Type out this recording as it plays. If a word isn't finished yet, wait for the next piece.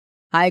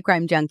Hi,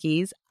 Crime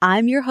Junkies.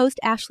 I'm your host,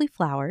 Ashley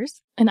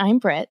Flowers. And I'm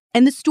Britt.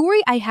 And the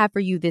story I have for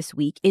you this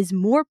week is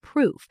more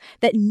proof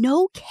that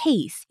no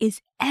case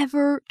is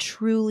ever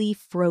truly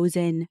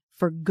frozen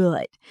for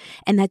good,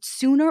 and that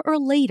sooner or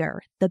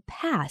later, the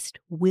past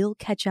will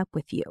catch up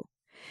with you.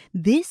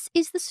 This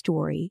is the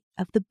story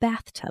of the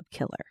Bathtub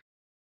Killer.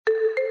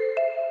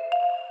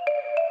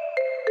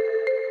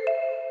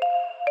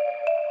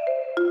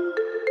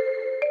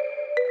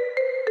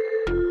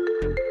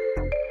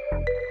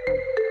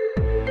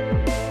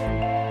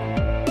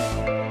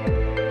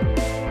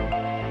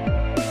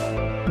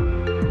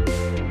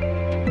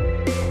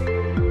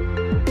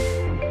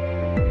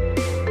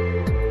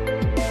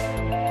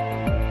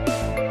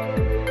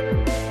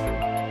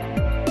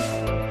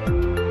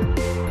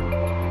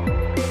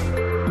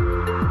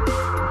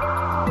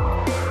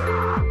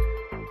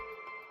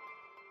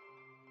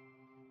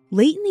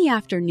 Late in the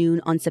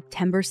afternoon on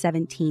September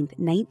 17th,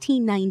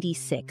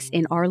 1996,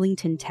 in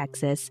Arlington,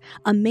 Texas,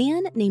 a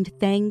man named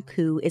Thang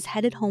Koo is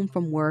headed home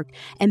from work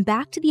and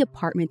back to the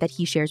apartment that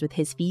he shares with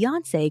his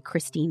fiancée,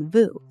 Christine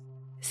Vu.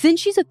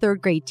 Since she's a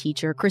third-grade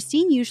teacher,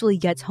 Christine usually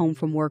gets home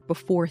from work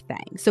before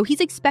Thang, so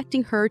he's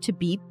expecting her to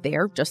be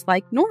there just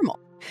like normal.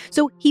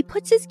 So he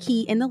puts his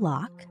key in the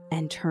lock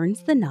and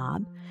turns the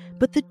knob,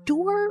 but the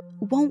door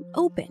won't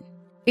open.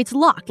 It's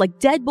locked, like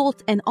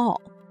deadbolt and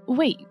all.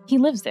 Wait, he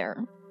lives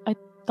there. I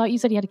thought you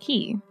said he had a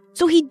key.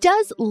 So he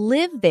does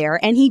live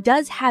there and he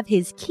does have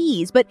his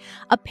keys, but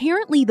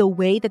apparently the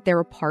way that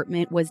their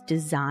apartment was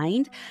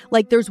designed,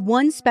 like there's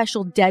one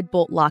special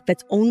deadbolt lock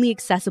that's only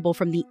accessible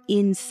from the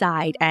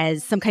inside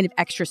as some kind of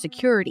extra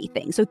security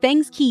thing. So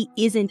Thang's key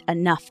isn't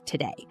enough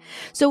today.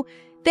 So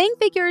Thang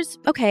figures,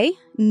 okay,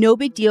 no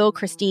big deal.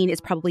 Christine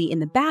is probably in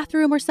the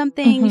bathroom or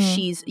something.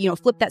 She's,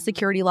 flipped that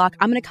security lock.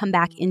 I'm going to come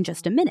back in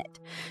just a minute.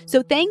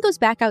 So Thang goes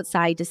back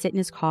outside to sit in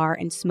his car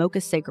and smoke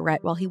a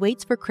cigarette while he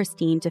waits for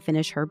Christine to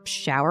finish her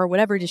shower,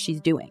 whatever it is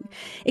she's doing.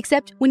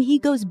 Except when he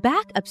goes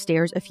back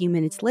upstairs a few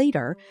minutes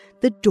later,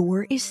 the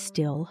door is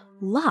still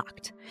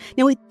locked.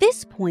 Now, at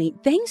this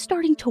point, Thang's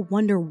starting to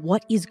wonder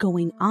what is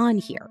going on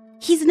here.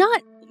 He's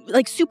not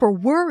super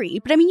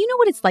worried, but you know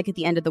what it's like at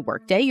the end of the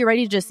workday. You're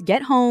ready to just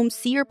get home,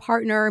 see your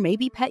partner,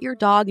 maybe pet your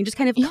dog, and just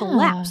kind of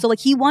collapse. So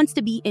he wants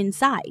to be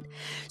inside.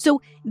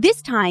 So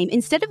this time,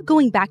 instead of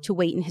going back to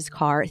wait in his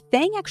car,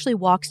 Thang actually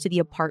walks to the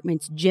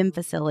apartment's gym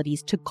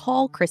facilities to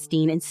call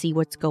Christine and see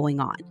what's going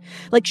on.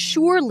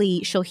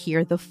 Surely she'll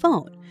hear the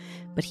phone.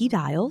 But he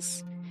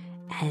dials,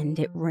 and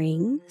it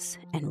rings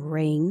and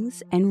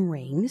rings and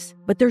rings,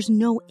 but there's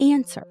no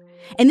answer.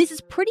 And this is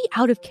pretty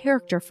out of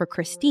character for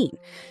Christine.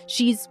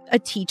 She's a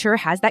teacher,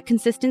 has that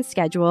consistent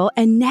schedule,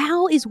 and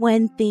now is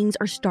when things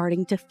are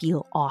starting to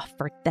feel off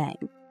for Thang.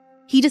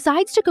 He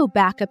decides to go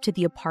back up to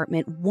the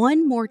apartment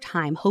one more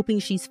time, hoping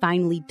she's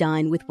finally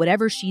done with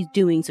whatever she's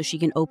doing so she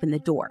can open the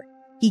door.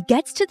 He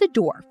gets to the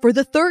door for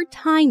the third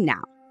time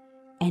now.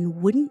 And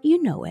wouldn't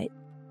you know it,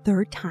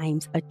 third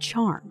time's a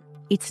charm.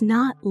 It's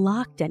not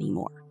locked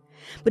anymore.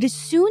 But as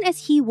soon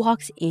as he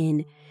walks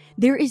in,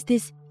 there is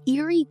this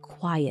eerie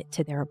quiet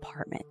to their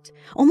apartment,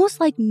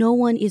 almost like no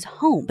one is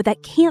home, but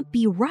that can't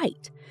be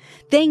right.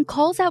 Thang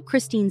calls out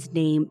Christine's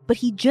name, but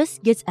he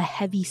just gets a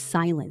heavy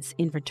silence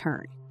in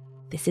return.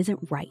 This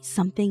isn't right.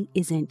 Something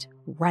isn't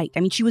right.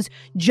 She was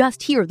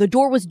just here. The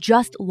door was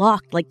just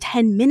locked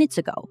 10 minutes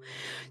ago.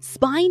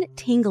 Spine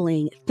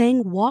tingling,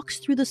 Thang walks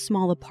through the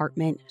small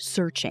apartment,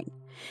 searching.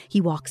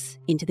 He walks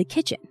into the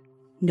kitchen.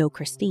 No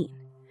Christine.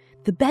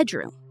 The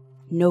bedroom.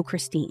 No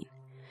Christine.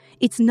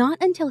 It's not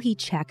until he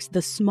checks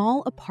the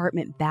small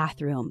apartment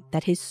bathroom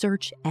that his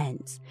search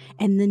ends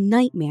and the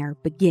nightmare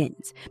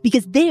begins.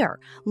 Because there,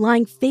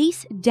 lying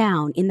face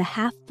down in the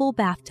half-full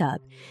bathtub,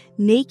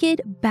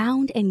 naked,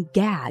 bound, and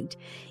gagged,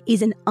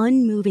 is an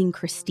unmoving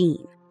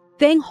Christine.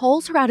 Thang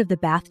hauls her out of the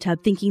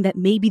bathtub thinking that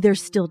maybe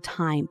there's still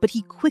time, but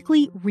he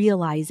quickly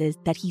realizes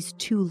that he's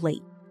too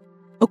late.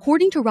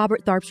 According to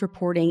Robert Tharp's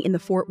reporting in the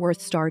Fort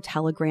Worth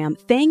Star-Telegram,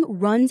 Thang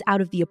runs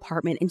out of the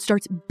apartment and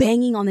starts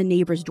banging on the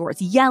neighbors'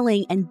 doors,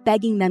 yelling and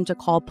begging them to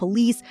call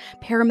police,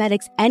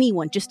 paramedics,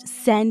 anyone, just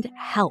send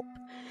help.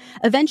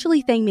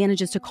 Eventually, Thang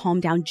manages to calm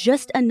down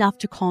just enough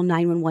to call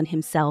 911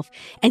 himself,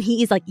 and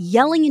he is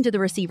yelling into the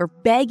receiver,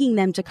 begging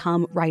them to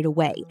come right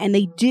away, and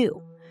they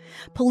do.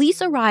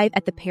 Police arrive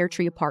at the Pear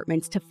Tree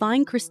Apartments to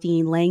find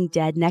Christine laying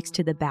dead next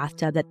to the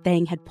bathtub that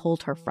Thang had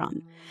pulled her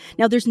from.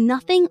 Now, there's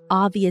nothing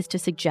obvious to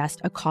suggest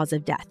a cause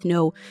of death.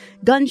 No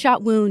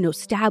gunshot wound, no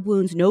stab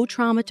wounds, no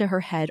trauma to her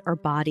head or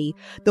body,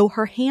 though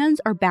her hands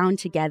are bound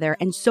together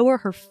and so are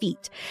her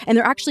feet, and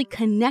they're actually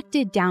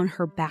connected down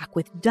her back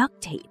with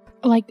duct tape.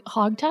 Like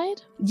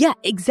hogtied? Yeah,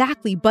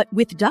 exactly, but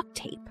with duct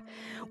tape.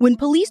 When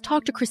police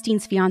talk to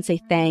Christine's fiancé,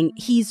 Thang,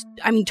 he's,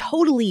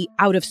 totally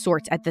out of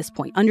sorts at this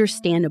point,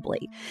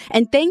 understandably.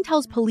 And Thang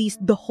tells police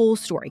the whole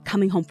story,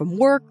 coming home from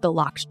work, the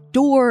locked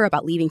door,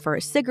 about leaving for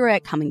a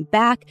cigarette, coming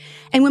back.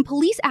 And when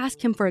police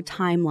ask him for a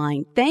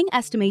timeline, Thang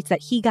estimates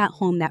that he got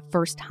home that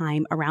first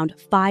time around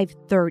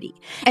 5:30.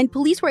 And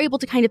police were able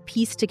to kind of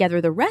piece together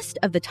the rest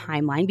of the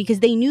timeline because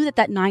they knew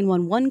that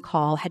 911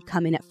 call had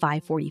come in at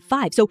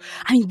 5:45. So,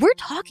 we're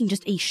talking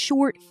just a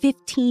short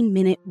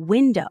 15-minute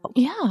window.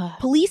 Yeah.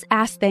 Police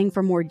asked Thang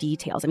for more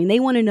details. They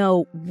want to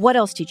know, what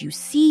else did you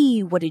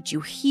see? What did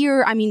you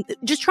hear?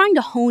 Just trying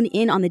to hone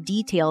in on the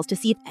details to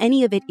see if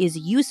any of it is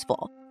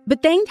useful.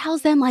 But Thang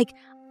tells them, I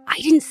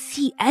didn't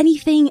see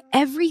anything.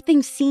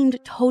 Everything seemed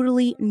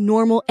totally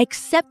normal,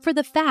 except for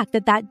the fact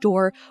that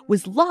door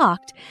was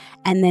locked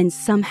and then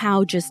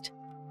somehow just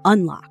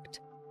unlocked.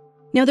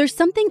 Now, there's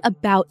something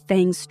about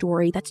Thang's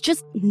story that's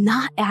just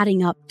not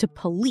adding up to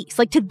police.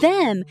 To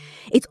them,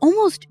 it's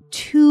almost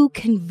too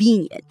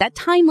convenient. That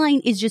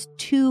timeline is just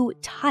too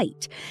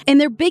tight.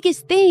 And their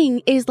biggest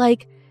thing is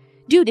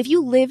dude, if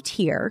you lived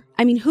here,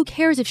 who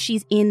cares if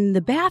she's in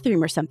the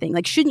bathroom or something?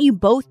 Shouldn't you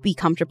both be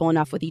comfortable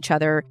enough with each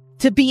other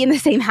to be in the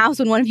same house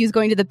when one of you is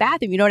going to the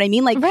bathroom? You know what I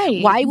mean?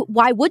 Right.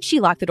 Why would she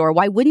lock the door?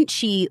 Why wouldn't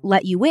she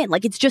let you in?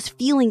 It's just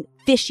feeling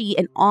fishy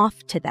and off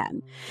to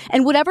them.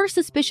 And whatever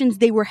suspicions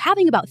they were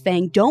having about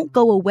Thang don't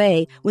go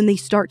away when they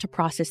start to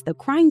process the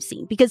crime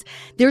scene, because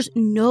there's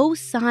no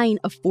sign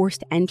of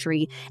forced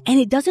entry and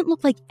it doesn't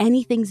look like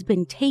anything's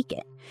been taken.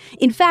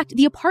 In fact,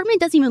 the apartment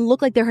doesn't even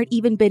look like there had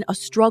even been a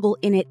struggle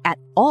in it at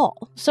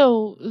all.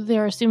 So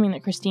they're assuming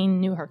that Christine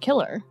knew her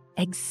killer.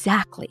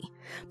 Exactly.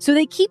 So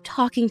they keep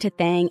talking to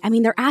Thang.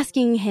 They're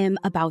asking him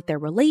about their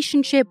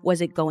relationship.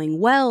 Was it going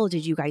well?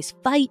 Did you guys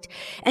fight?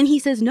 And he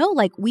says, no,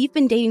 we've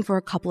been dating for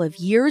a couple of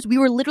years. We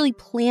were literally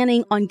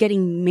planning on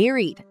getting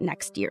married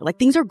next year.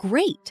 Things are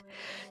great.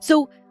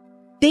 So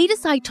they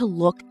decide to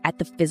look at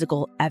the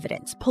physical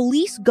evidence.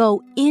 Police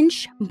go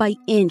inch by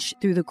inch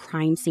through the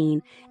crime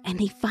scene, and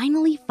they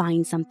finally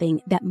find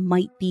something that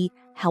might be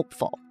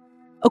helpful.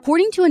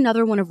 According to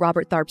another one of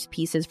Robert Tharp's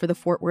pieces for the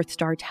Fort Worth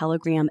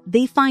Star-Telegram,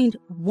 they find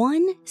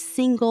one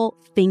single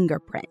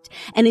fingerprint,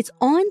 and it's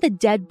on the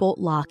deadbolt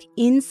lock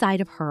inside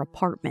of her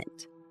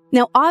apartment.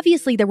 Now,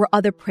 obviously, there were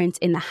other prints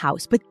in the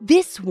house, but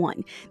this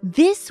one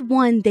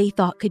they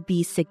thought could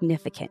be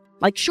significant.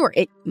 Sure,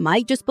 it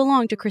might just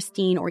belong to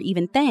Christine or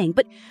even Thang,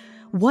 but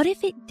what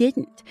if it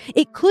didn't?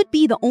 It could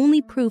be the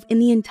only proof in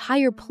the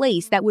entire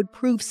place that would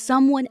prove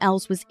someone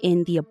else was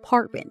in the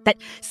apartment, that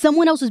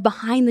someone else was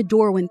behind the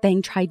door when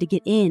Thang tried to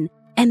get in,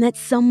 and that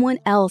someone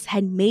else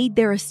had made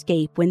their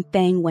escape when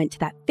Thang went to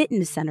that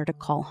fitness center to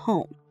call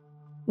home.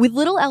 With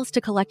little else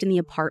to collect in the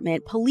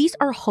apartment, police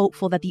are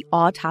hopeful that the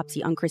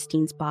autopsy on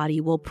Christine's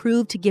body will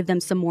prove to give them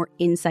some more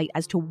insight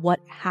as to what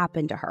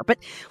happened to her. But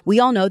we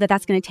all know that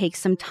that's going to take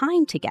some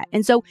time to get.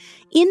 And so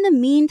in the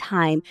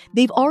meantime,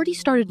 they've already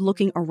started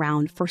looking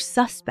around for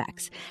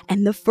suspects.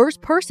 And the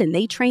first person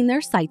they train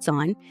their sights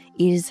on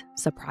is,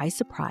 surprise,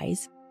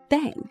 surprise,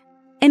 Thang.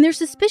 And they're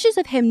suspicious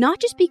of him not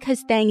just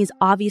because Thang is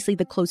obviously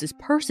the closest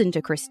person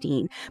to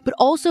Christine, but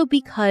also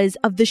because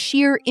of the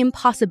sheer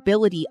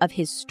impossibility of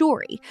his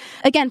story.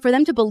 Again, for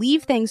them to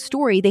believe Thang's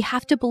story, they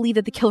have to believe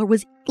that the killer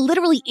was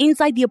literally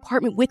inside the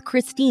apartment with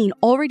Christine,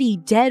 already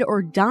dead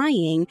or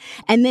dying,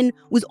 and then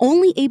was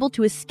only able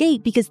to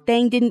escape because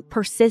Thang didn't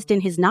persist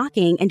in his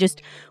knocking and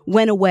just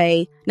went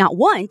away not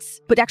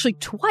once, but actually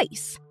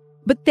twice.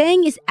 But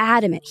Thang is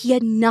adamant he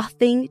had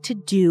nothing to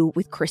do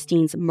with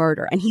Christine's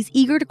murder, and he's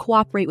eager to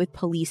cooperate with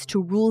police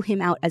to rule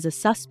him out as a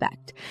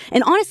suspect.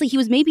 And honestly, he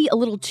was maybe a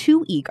little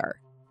too eager.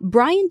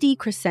 Brian D.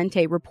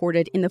 Crescente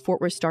reported in the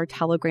Fort Worth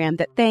Star-Telegram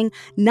that Thang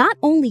not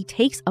only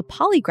takes a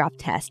polygraph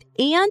test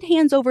and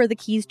hands over the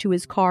keys to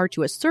his car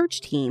to a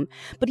search team,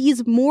 but he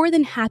is more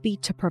than happy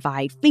to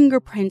provide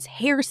fingerprints,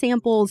 hair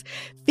samples,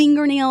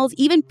 fingernails,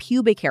 even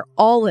pubic hair,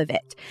 all of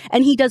it.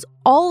 And he does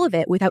all of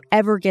it without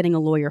ever getting a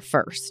lawyer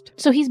first.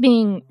 So he's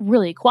being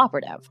really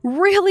cooperative.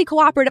 Really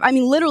cooperative.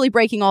 Literally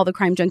breaking all the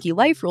crime junkie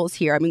life rules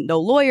here. No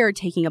lawyer,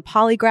 taking a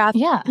polygraph.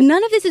 Yeah.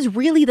 None of this is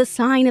really the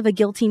sign of a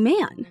guilty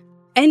man.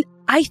 And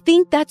I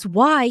think that's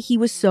why he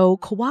was so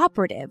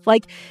cooperative.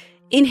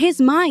 In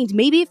his mind,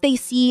 maybe if they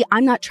see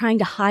I'm not trying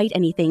to hide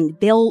anything,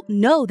 they'll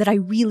know that I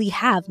really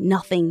have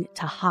nothing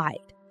to hide.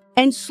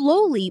 And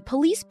slowly,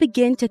 police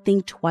begin to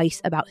think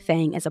twice about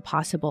Thang as a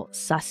possible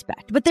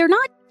suspect. But they're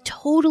not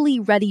totally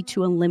ready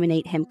to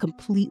eliminate him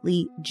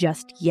completely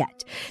just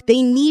yet.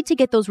 They need to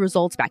get those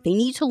results back. They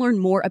need to learn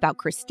more about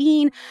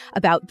Christine,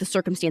 about the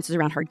circumstances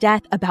around her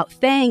death, about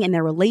Thang and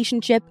their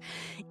relationship.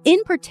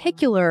 In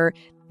particular,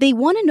 they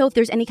want to know if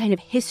there's any kind of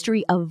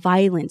history of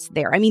violence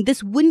there.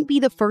 This wouldn't be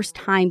the first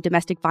time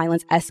domestic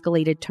violence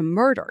escalated to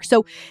murder.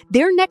 So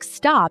their next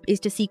stop is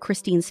to see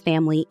Christine's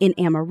family in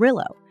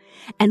Amarillo.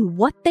 And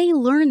what they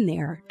learn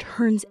there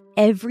turns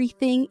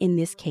everything in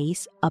this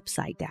case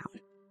upside down.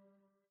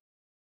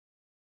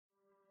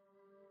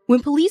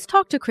 When police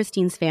talk to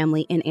Christine's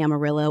family in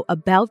Amarillo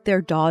about their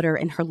daughter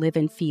and her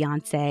live-in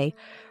fiancé,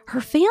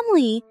 her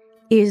family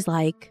is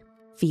like,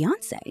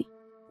 fiancé?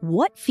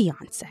 What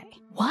fiance?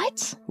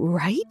 What?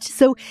 Right?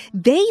 So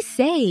they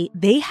say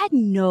they had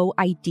no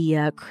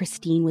idea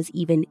Christine was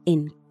even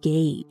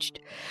engaged.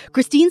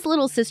 Christine's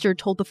little sister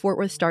told the Fort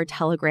Worth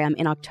Star-Telegram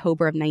in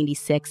October of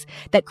 96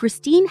 that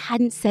Christine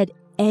hadn't said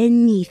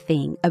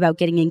anything about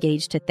getting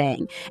engaged to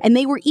Thang. And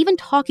they were even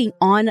talking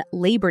on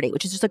Labor Day,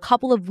 which is just a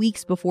couple of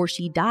weeks before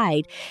she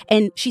died.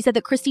 And she said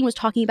that Christine was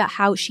talking about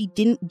how she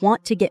didn't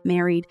want to get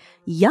married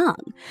young.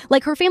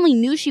 Like, her family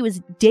knew she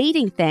was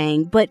dating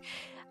Thang, but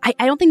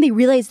I don't think they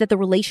realized that the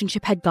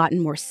relationship had gotten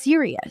more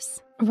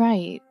serious.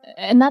 Right.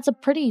 And that's a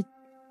pretty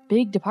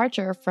big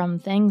departure from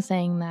Thang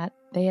saying that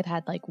they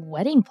had like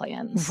wedding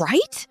plans.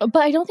 Right?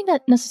 But I don't think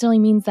that necessarily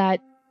means that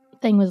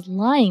Thang was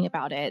lying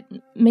about it.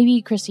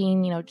 Maybe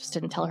Christine, just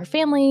didn't tell her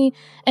family.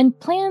 And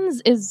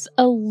plans is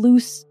a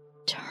loose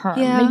term.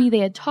 Yeah. Maybe they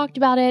had talked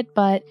about it,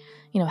 but,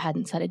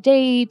 hadn't set a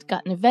date,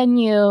 gotten a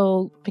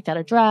venue, picked out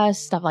a dress,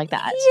 stuff like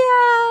that.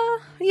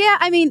 Yeah.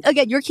 I mean,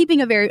 again, you're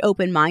keeping a very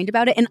open mind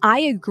about it, and I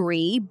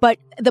agree. But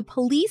the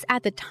police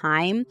at the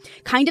time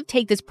kind of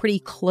take this pretty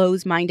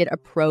close-minded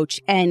approach.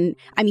 And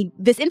I mean,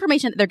 this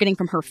information that they're getting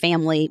from her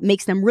family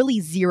makes them really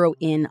zero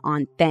in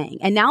on Thang.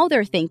 And now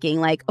they're thinking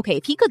like, okay,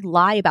 if he could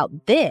lie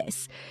about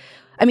this,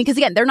 I mean, because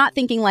again, they're not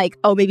thinking like,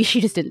 oh, maybe she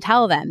just didn't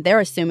tell them. They're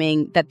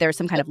assuming that there's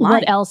some kind of lying.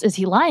 What else is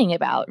he lying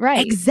about?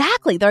 Right.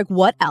 Exactly. They're like,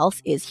 what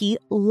else is he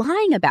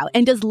lying about?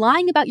 And does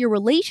lying about your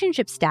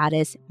relationship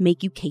status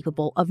make you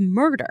capable of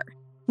murder?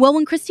 Well,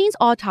 when Christine's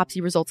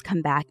autopsy results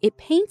come back, it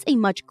paints a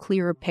much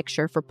clearer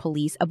picture for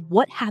police of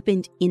what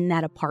happened in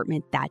that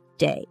apartment that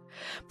day.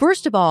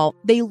 First of all,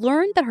 they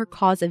learned that her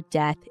cause of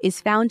death is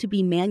found to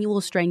be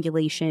manual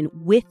strangulation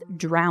with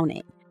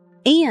drowning.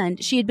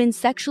 And she had been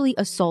sexually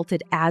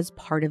assaulted as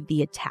part of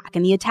the attack,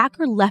 and the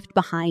attacker left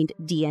behind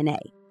DNA.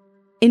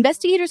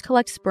 Investigators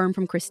collect sperm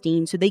from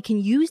Christine so they can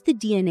use the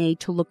DNA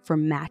to look for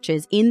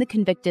matches in the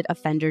convicted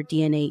offender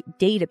DNA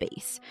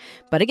database.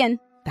 But again,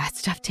 that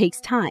stuff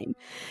takes time.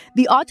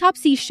 The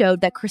autopsy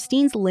showed that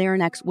Christine's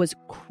larynx was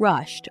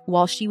crushed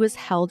while she was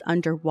held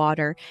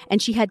underwater,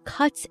 and she had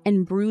cuts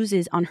and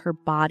bruises on her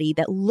body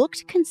that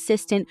looked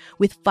consistent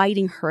with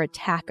fighting her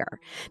attacker.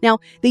 Now,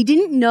 they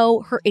didn't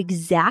know her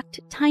exact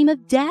time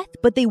of death,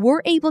 but they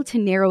were able to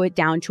narrow it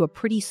down to a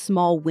pretty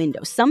small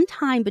window,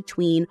 sometime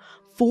between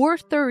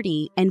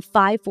 4:30 and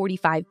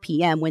 5:45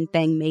 p.m. when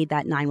Thang made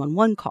that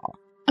 911 call.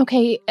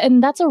 Okay,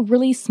 and that's a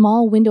really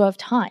small window of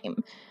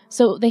time.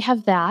 So they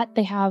have that,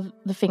 they have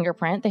the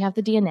fingerprint, they have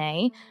the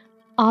DNA.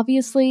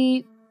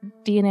 Obviously,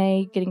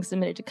 DNA getting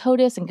submitted to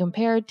CODIS and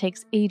compared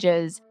takes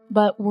ages,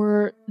 but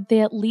were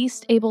they at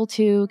least able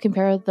to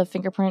compare the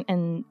fingerprint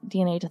and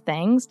DNA to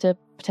Thang's to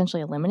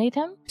potentially eliminate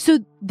him? So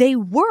they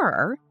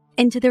were,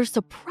 and to their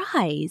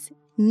surprise,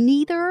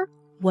 neither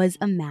was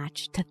a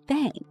match to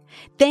Thang.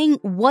 Thang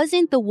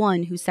wasn't the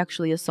one who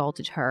sexually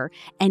assaulted her,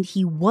 and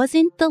he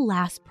wasn't the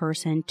last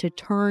person to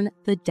turn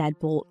the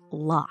deadbolt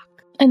lock.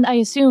 And I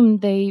assume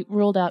they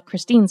ruled out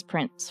Christine's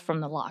prints from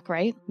the lock,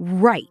 right?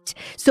 Right.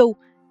 So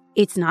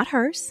it's not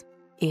hers,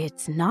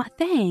 it's not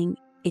Thang,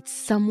 it's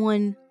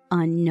someone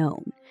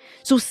unknown.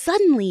 So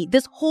suddenly,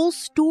 this whole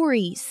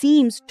story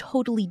seems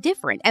totally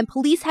different, and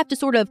police have to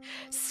sort of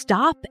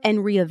stop and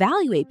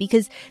reevaluate,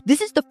 because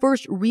this is the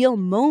first real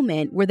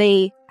moment where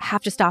they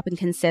have to stop and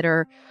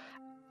consider,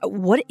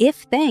 what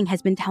if Thang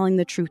has been telling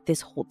the truth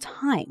this whole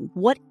time?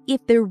 What if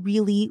there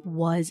really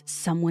was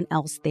someone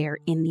else there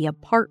in the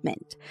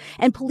apartment?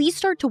 And police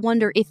start to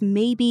wonder if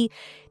maybe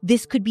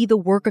this could be the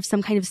work of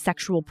some kind of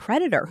sexual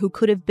predator who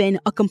could have been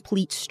a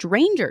complete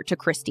stranger to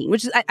Christine,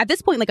 which is at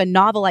this point like a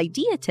novel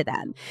idea to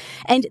them.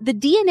 And the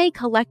DNA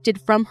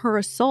collected from her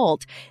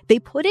assault, they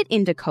put it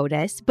into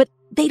CODIS, but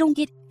they don't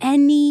get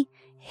any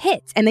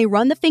hits. And they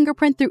run the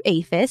fingerprint through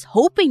APHIS,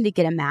 hoping to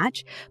get a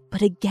match.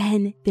 But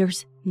again,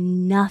 there's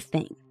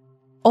nothing.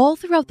 All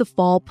throughout the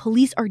fall,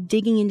 police are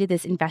digging into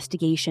this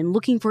investigation,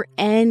 looking for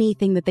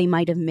anything that they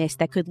might have missed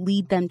that could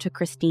lead them to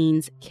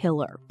Christine's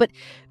killer. But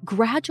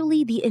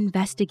gradually, the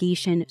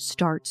investigation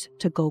starts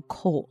to go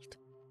cold.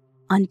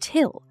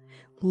 Until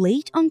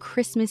late on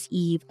Christmas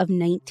Eve of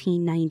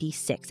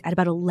 1996, at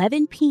about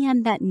 11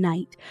 p.m. that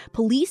night,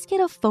 police get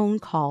a phone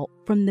call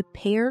from the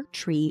Pear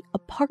Tree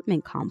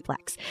apartment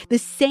complex, the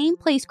same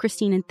place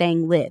Christine and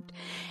Thang lived.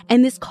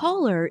 And this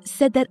caller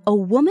said that a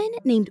woman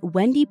named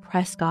Wendy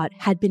Prescott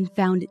had been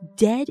found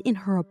dead in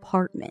her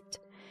apartment.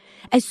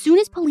 As soon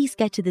as police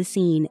get to the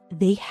scene,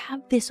 they have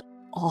this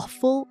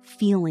awful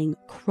feeling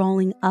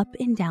crawling up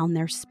and down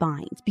their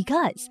spines,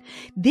 because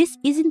this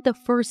isn't the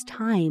first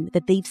time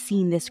that they've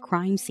seen this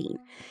crime scene.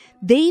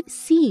 They've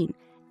seen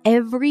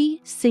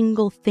every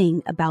single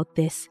thing about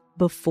this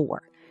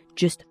before,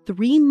 just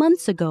 3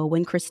 months ago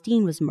when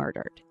Christine was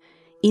murdered,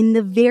 in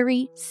the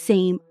very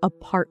same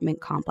apartment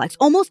complex,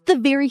 almost the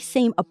very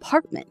same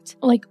apartment.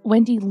 Like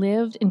Wendy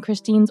lived in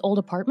Christine's old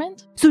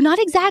apartment? So not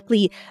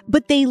exactly,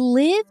 but they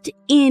lived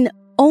in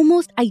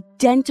almost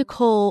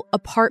identical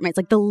apartments.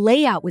 Like the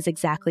layout was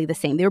exactly the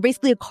same. They were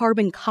basically a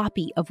carbon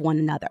copy of one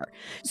another.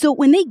 So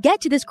when they get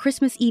to this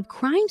Christmas Eve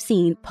crime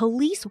scene,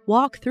 police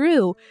walk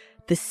through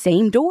the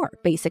same door,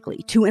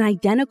 basically, to an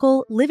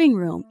identical living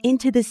room,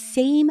 into the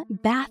same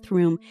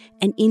bathroom,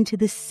 and into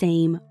the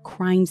same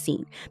crime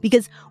scene.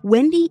 Because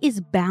Wendy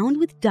is bound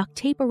with duct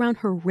tape around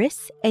her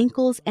wrists,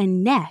 ankles,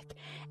 and neck,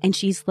 and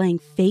she's laying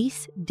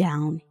face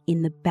down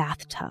in the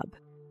bathtub.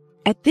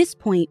 At this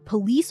point,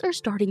 police are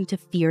starting to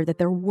fear that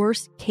their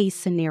worst case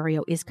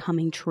scenario is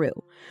coming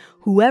true.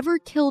 Whoever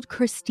killed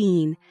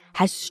Christine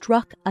has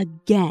struck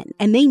again,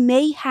 and they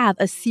may have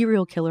a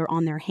serial killer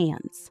on their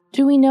hands.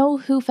 Do we know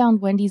who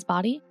found Wendy's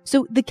body?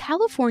 So the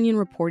Californian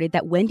reported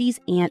that Wendy's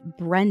Aunt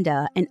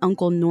Brenda and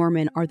Uncle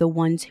Norman are the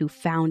ones who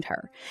found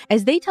her.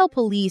 As they tell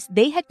police,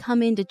 they had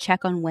come in to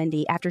check on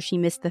Wendy after she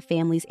missed the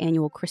family's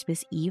annual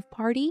Christmas Eve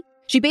party.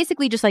 She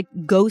basically just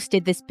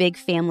ghosted this big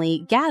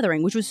family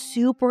gathering, which was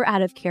super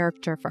out of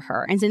character for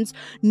her. And since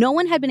no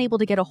one had been able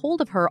to get a hold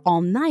of her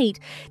all night,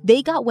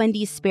 they got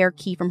Wendy's spare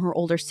key from her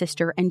older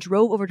sister and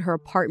drove over to her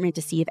apartment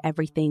to see if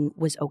everything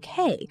was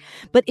okay.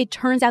 But it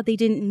turns out they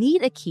didn't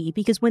need a key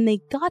because when they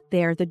got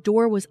there, the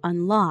door was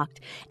unlocked.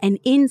 And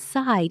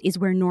inside is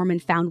where Norman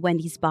found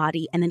Wendy's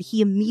body, and then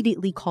he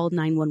immediately called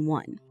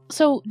 911.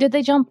 So did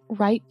they jump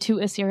right to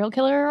a serial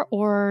killer,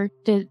 or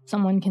did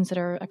someone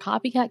consider a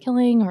copycat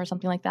killing or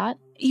something like that?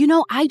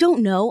 I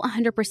don't know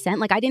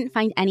 100%. I didn't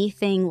find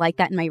anything like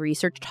that in my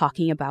research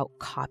talking about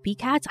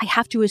copycats. I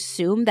have to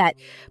assume that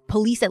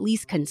police at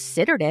least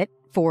considered it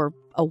for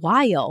a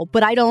while,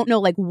 but I don't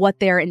know what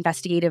their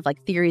investigative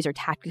theories or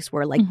tactics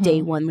were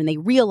day one when they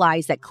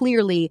realized that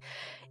clearly,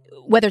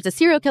 whether it's a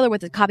serial killer,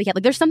 whether it's a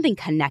copycat, there's something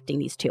connecting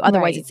these two.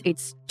 Otherwise, right.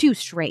 It's too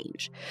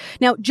strange.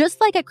 Now,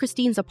 just like at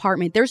Christine's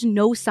apartment, there's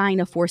no sign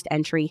of forced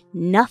entry.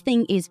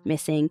 Nothing is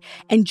missing.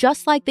 And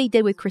just like they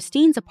did with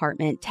Christine's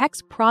apartment,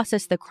 techs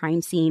process the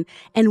crime scene.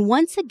 And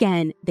once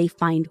again, they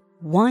find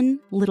one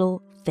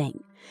little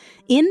thing.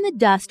 In the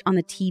dust on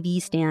the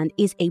TV stand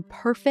is a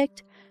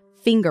perfect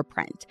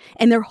fingerprint.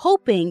 And they're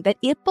hoping that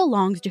it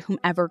belongs to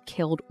whomever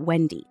killed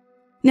Wendy.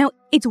 Now,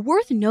 it's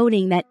worth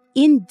noting that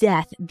in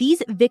death,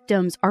 these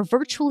victims are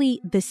virtually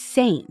the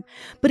same.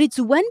 But it's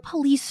when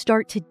police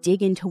start to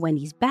dig into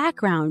Wendy's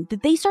background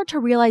that they start to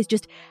realize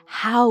just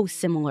how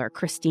similar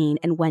Christine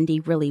and Wendy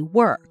really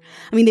were.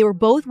 They were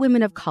both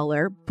women of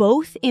color,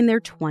 both in their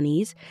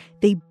 20s.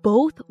 They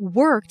both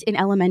worked in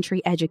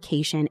elementary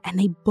education, and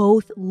they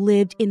both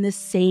lived in the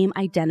same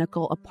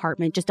identical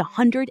apartment, just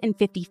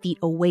 150 feet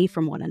away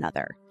from one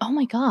another. Oh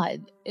my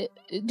God.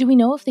 Do we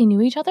know if they knew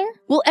each other?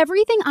 Well,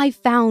 everything I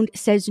found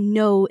says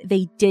no,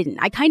 they didn't.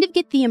 I kind of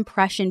get the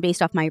impression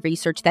based off my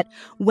research that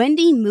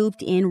Wendy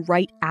moved in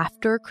right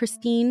after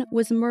Christine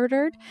was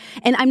murdered.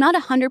 And I'm not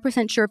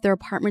 100% sure if their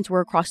apartments were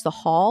across the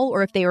hall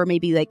or if they were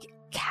maybe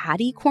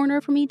catty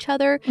corner from each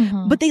other,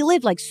 but they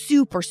lived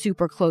super,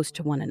 super close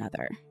to one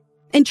another.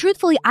 And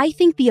truthfully, I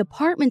think the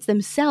apartments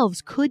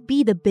themselves could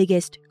be the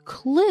biggest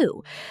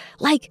clue.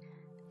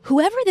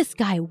 Whoever this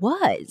guy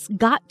was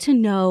got to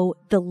know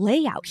the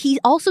layout. He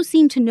also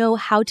seemed to know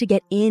how to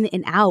get in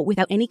and out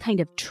without any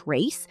kind of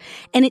trace.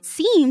 And it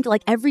seemed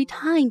like every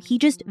time he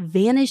just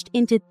vanished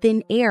into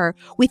thin air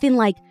within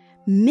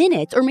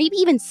minutes or maybe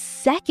even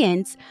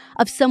seconds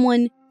of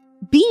someone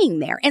being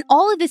there. And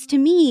all of this to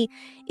me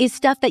is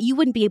stuff that you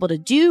wouldn't be able to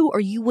do or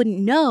you wouldn't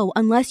know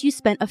unless you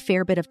spent a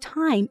fair bit of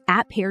time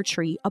at Pear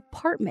Tree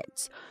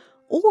Apartments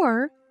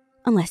or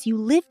unless you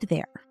lived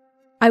there.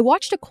 I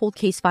watched a Cold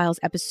Case Files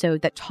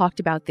episode that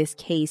talked about this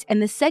case,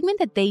 and the segment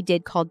that they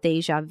did called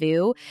Deja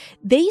Vu,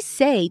 they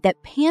say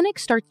that panic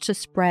starts to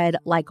spread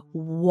like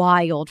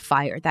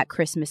wildfire that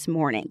Christmas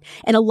morning.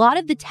 And a lot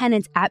of the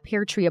tenants at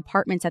Pear Tree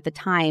Apartments at the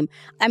time,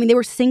 they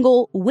were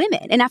single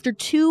women. And after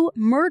 2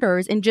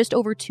 murders in just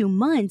over 2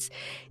 months,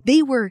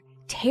 they were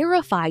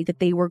terrified that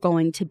they were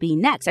going to be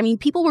next.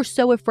 People were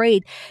so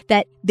afraid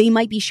that they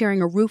might be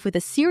sharing a roof with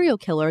a serial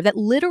killer that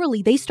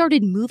literally they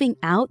started moving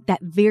out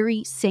that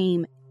very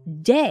same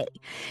day.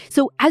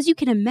 So as you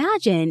can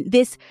imagine,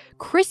 this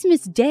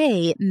Christmas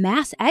Day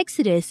mass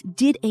exodus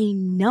did a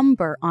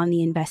number on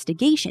the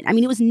investigation.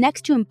 It was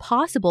next to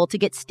impossible to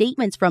get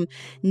statements from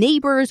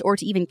neighbors or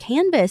to even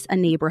canvass a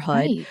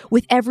neighborhood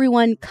with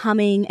everyone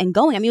coming and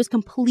going. It was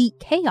complete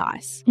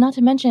chaos. Not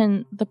to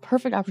mention the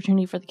perfect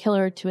opportunity for the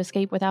killer to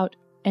escape without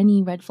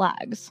any red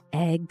flags.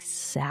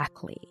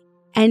 Exactly.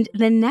 And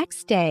the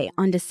next day,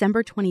 on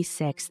December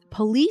 26th,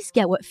 police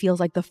get what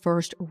feels like the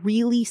first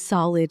really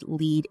solid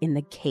lead in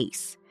the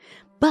case.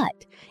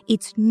 But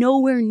it's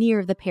nowhere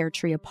near the Pear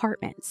Tree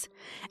Apartments.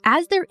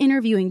 As they're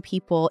interviewing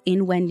people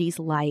in Wendy's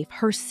life,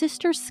 her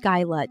sister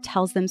Skyla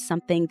tells them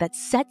something that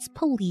sets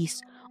police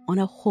on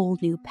a whole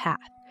new path.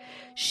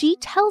 She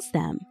tells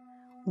them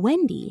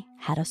Wendy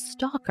had a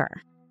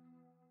stalker.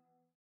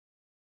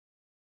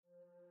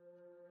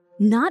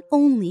 Not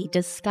only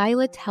does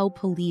Skyla tell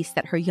police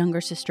that her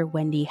younger sister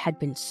Wendy had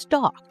been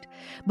stalked,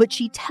 but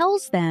she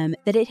tells them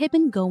that it had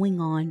been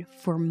going on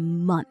for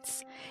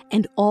months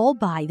and all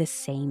by the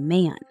same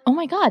man. Oh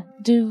my God,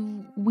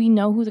 do we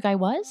know who the guy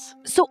was?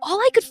 So all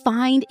I could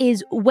find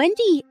is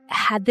Wendy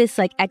had this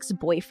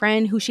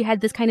ex-boyfriend who she had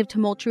this kind of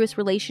tumultuous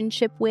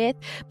relationship with,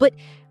 but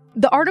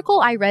The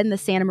article I read in the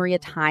Santa Maria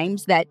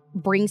Times that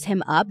brings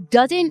him up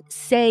doesn't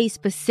say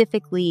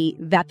specifically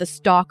that the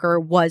stalker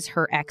was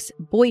her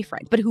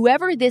ex-boyfriend. But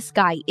whoever this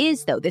guy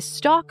is, though, this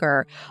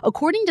stalker,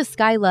 according to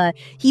Skyla,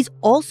 he's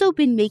also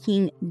been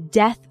making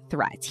death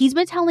threats. He's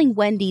been telling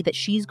Wendy that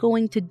she's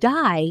going to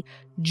die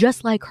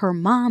just like her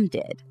mom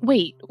did.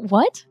 Wait,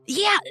 what?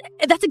 Yeah,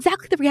 that's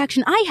exactly the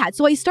reaction I had.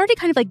 So I started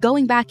kind of like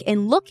going back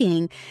and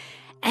looking,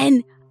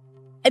 and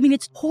I mean,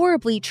 it's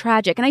horribly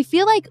tragic. And I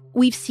feel like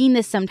we've seen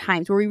this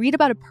sometimes where we read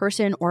about a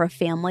person or a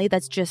family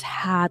that's just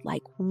had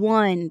like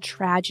one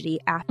tragedy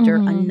after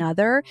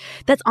another.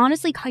 That's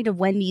honestly kind of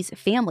Wendy's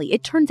family.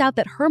 It turns out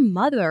that her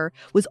mother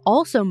was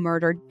also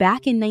murdered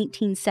back in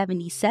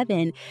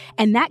 1977.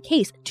 And that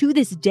case, to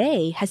this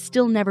day, has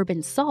still never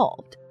been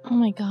solved. Oh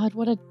my God,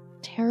 what a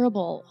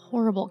terrible,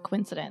 horrible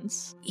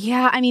coincidence.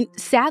 Yeah, I mean,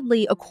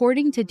 sadly,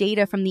 according to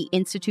data from the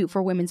Institute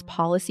for Women's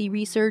Policy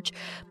Research,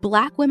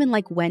 Black women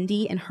like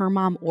Wendy and her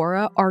mom,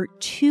 Aura, are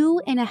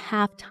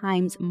 2.5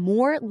 times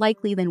more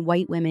likely than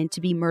white women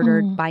to be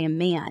murdered by a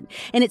man.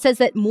 And it says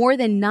that more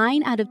than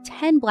 9 out of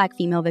 10 Black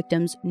female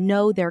victims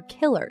know their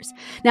killers.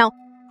 Now,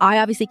 I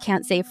obviously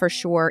can't say for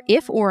sure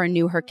if Aura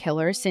knew her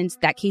killer since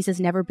that case has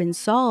never been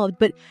solved,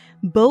 but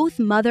both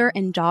mother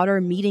and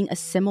daughter meeting a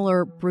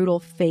similar brutal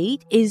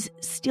fate is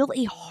still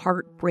a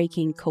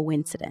heartbreaking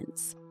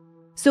coincidence.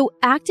 So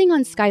acting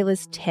on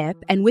Skyla's tip,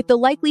 and with the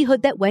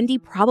likelihood that Wendy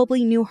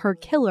probably knew her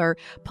killer,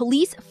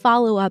 police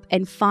follow up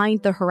and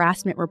find the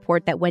harassment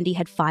report that Wendy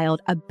had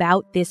filed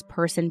about this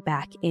person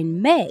back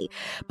in May.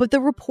 But the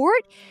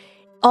report,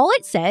 all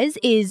it says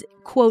is,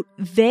 quote,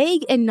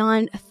 vague and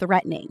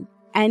non-threatening.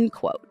 End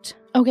quote.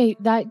 Okay,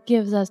 that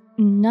gives us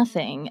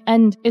nothing.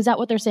 And is that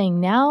what they're saying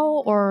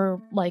now, or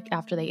like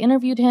after they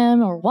interviewed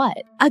him, or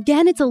what?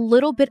 Again, it's a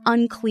little bit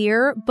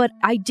unclear, but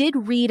I did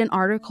read an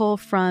article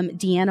from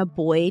Deanna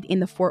Boyd in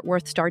the Fort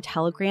Worth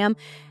Star-Telegram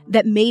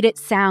that made it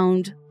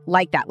sound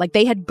like that. Like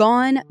they had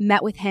gone,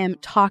 met with him,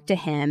 talked to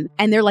him,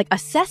 and their like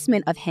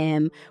assessment of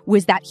him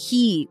was that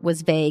he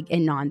was vague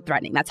and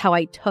non-threatening. That's how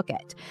I took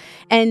it.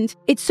 And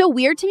it's so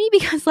weird to me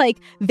because like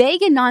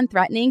vague and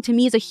non-threatening to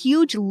me is a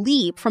huge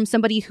leap from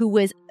somebody who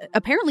was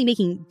apparently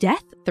making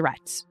death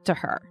threats to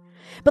her.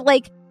 But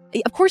like,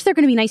 of course they're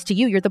going to be nice to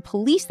you. You're the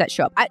police that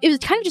show up. It was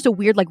kind of just a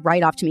weird like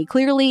write-off to me.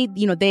 Clearly,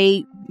 you know,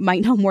 they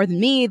might know more than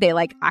me. They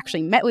like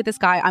actually met with this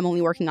guy. I'm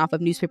only working off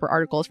of newspaper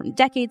articles from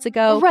decades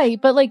ago. Right.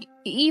 But like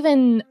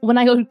even when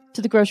I go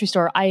to the grocery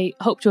store, I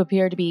hope to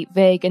appear to be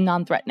vague and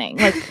non-threatening.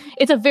 Like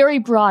it's a very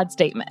broad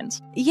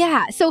statement.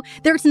 Yeah. So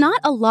there's not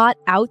a lot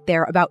out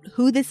there about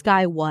who this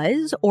guy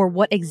was or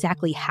what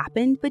exactly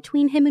happened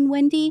between him and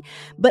Wendy.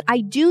 But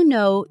I do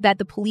know that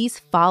the police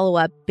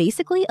follow-up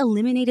basically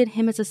eliminated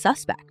him as a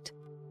suspect.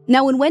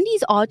 Now, when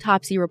Wendy's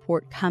autopsy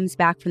report comes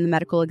back from the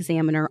medical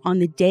examiner on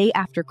the day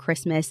after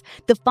Christmas,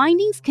 the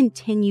findings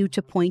continue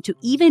to point to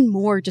even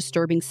more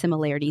disturbing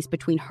similarities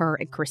between her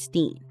and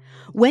Christine.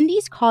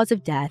 Wendy's cause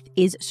of death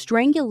is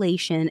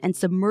strangulation and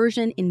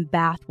submersion in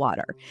bath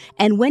water,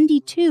 and Wendy,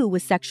 too,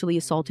 was sexually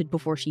assaulted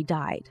before she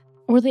died.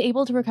 Were they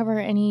able to recover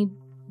any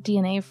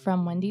DNA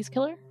from Wendy's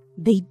killer?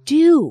 They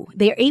do.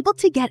 They are able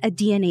to get a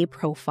DNA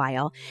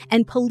profile,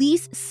 and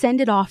police send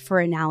it off for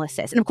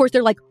analysis. And of course,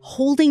 they're like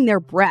holding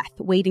their breath,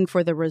 waiting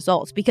for the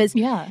results, because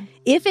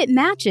if it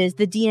matches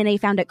the DNA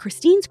found at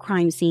Christine's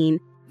crime scene,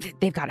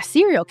 they've got a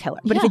serial killer.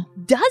 But if it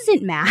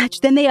doesn't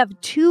match, then they have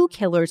 2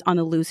 killers on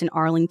the loose in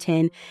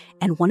Arlington,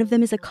 and one of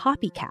them is a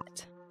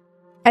copycat.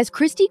 As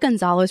Christy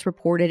Gonzalez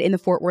reported in the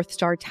Fort Worth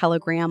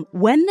Star-Telegram,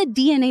 when the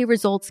DNA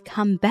results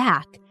come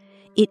back,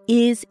 it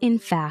is, in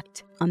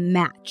fact, a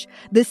match.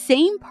 The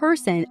same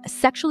person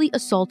sexually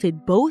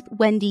assaulted both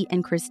Wendy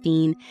and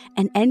Christine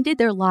and ended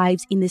their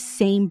lives in the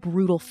same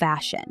brutal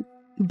fashion.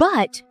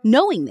 But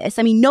knowing this,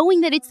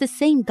 knowing that it's the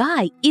same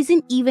guy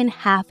isn't even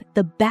half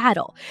the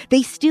battle.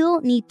 They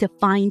still need to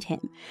find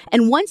him.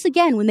 And once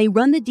again, when they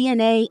run the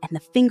DNA and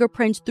the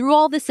fingerprints through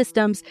all the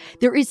systems,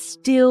 there is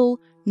still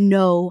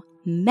no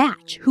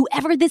match.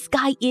 Whoever this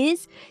guy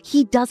is,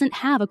 he doesn't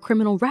have a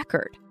criminal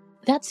record.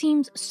 That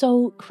seems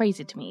so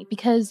crazy to me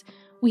because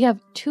we have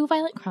 2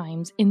 violent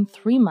crimes in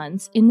 3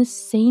 months in the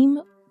same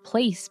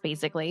place,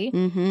 basically.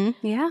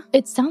 Yeah.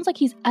 It sounds like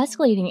he's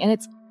escalating, and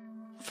it's,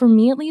 for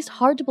me at least,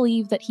 hard to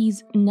believe that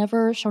he's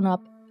never shown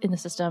up in the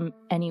system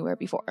anywhere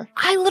before.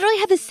 I literally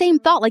had the same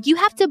thought. Like, you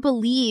have to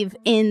believe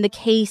in the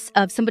case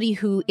of somebody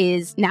who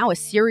is now a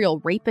serial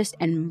rapist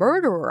and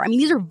murderer.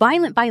 These are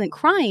violent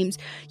crimes.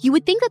 You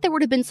would think that there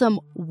would have been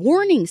some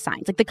warning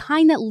signs, like the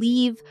kind that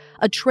leave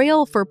a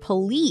trail for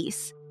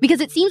police. Because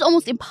it seems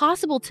almost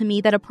impossible to me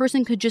that a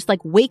person could just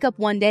like wake up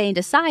one day and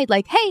decide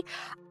like, hey,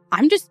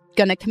 I'm just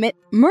gonna commit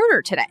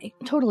murder today.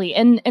 Totally.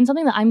 And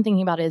something that I'm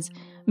thinking about is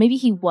maybe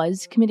he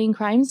was committing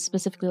crimes,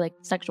 specifically like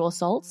sexual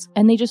assaults,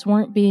 and they just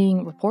weren't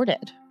being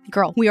reported.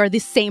 Girl, we are the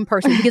same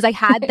person because I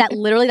had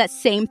that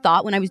same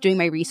thought when I was doing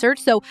my research.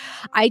 So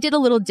I did a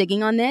little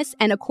digging on this.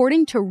 And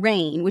according to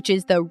RAINN, which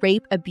is the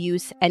Rape,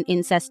 Abuse, and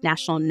Incest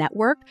National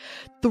Network,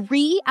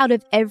 3 out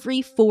of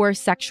every 4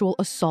 sexual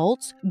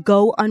assaults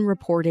go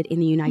unreported in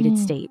the United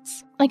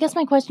States. I guess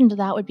my question to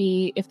that would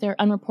be, if they're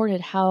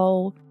unreported,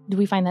 how do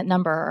we find that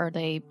number? Are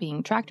they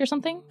being tracked or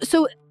something?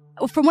 So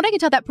from what I can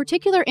tell, that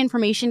particular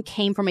information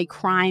came from a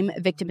crime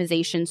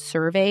victimization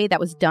survey that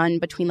was done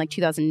between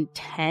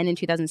 2010 and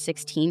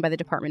 2016 by the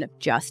Department of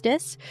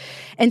Justice.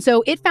 And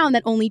so it found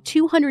that only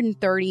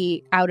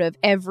 230 out of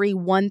every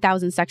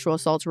 1,000 sexual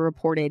assaults were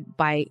reported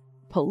by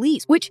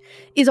police, which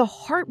is a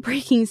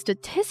heartbreaking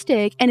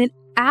statistic. And it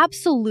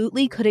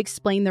absolutely could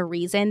explain the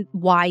reason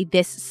why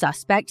this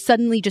suspect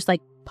suddenly just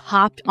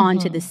popped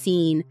onto the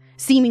scene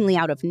seemingly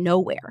out of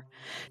nowhere.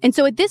 And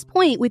so at this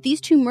point, with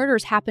these 2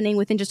 murders happening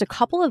within just a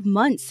couple of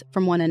months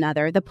from one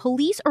another, the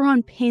police are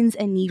on pins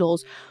and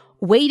needles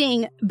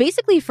waiting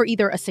basically for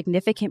either a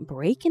significant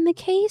break in the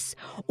case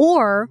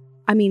or,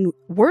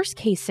 worst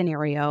case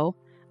scenario,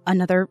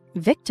 another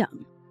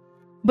victim.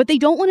 But they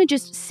don't want to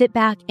just sit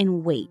back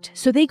and wait.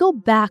 So they go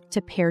back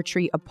to Pear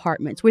Tree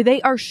Apartments, where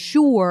they are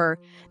sure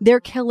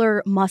their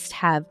killer must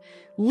have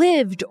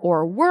lived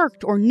or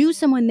worked or knew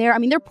someone there.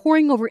 They're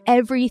poring over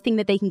everything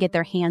that they can get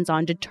their hands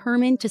on,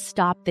 determined to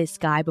stop this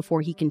guy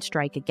before he can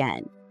strike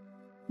again.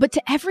 But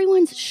to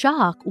everyone's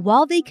shock,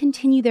 while they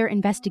continue their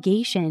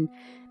investigation,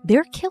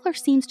 their killer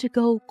seems to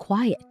go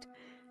quiet.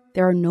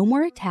 There are no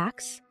more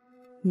attacks,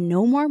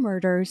 no more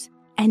murders,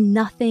 and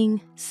nothing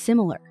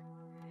similar.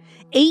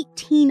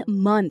 18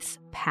 months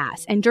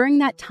pass, and during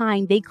that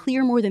time, they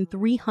clear more than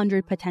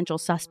 300 potential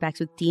suspects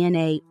with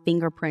DNA,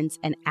 fingerprints,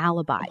 and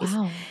alibis.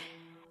 Wow.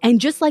 And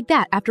just like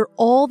that, after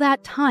all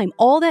that time,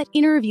 all that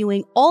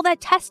interviewing, all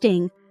that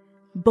testing,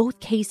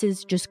 both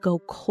cases just go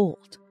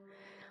cold.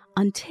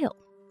 Until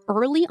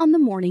early on the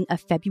morning of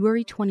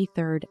February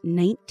 23rd,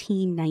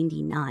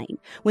 1999,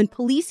 when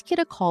police get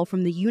a call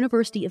from the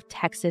University of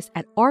Texas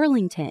at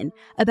Arlington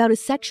about a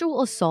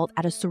sexual assault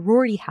at a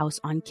sorority house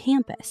on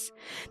campus.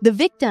 The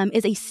victim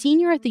is a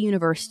senior at the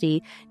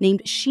university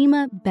named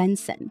Shima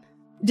Benson.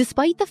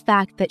 Despite the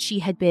fact that she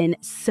had been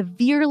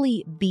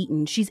severely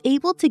beaten, she's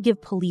able to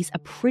give police a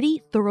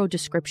pretty thorough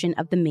description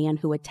of the man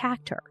who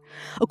attacked her.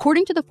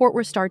 According to the Fort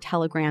Worth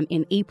Star-Telegram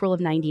in April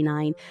of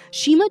 '99,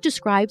 Shima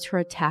describes her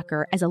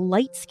attacker as a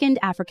light-skinned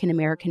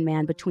African-American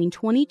man between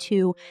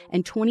 22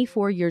 and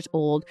 24 years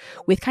old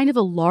with kind of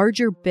a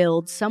larger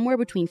build, somewhere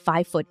between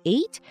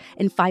 5'8"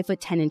 and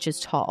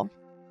 5'10" tall.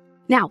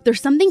 Now,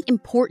 there's something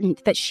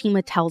important that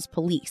Shima tells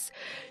police.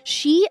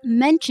 She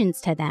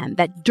mentions to them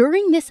that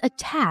during this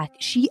attack,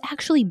 she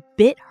actually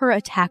bit her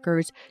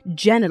attacker's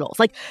genitals,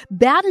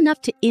 bad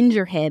enough to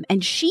injure him,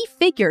 and she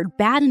figured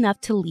bad enough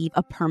to leave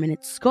a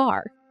permanent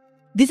scar.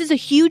 This is a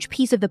huge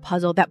piece of the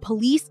puzzle that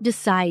police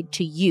decide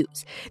to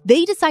use.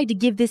 They decide to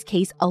give this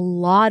case a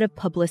lot of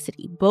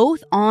publicity,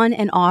 both on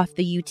and off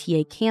the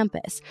UTA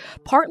campus.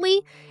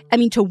 Partly,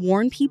 to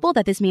warn people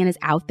that this man is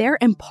out there,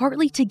 and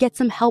partly to get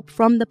some help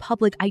from the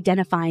public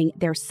identifying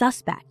their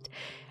suspect.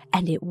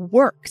 And it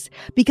works,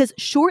 because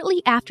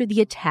shortly after the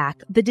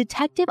attack, the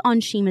detective on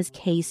Shima's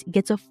case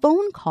gets a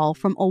phone call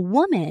from a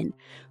woman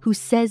who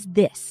says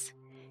this: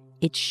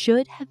 "It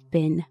should have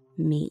been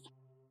me."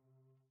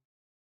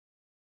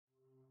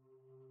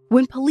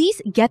 When police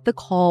get the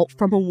call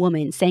from a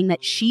woman saying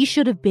that she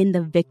should have been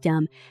the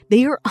victim,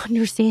 they are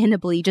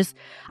understandably just,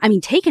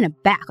 taken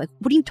aback.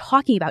 What are you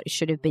talking about? It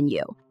should have been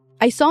you.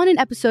 I saw in an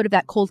episode of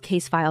that Cold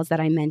Case Files that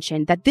I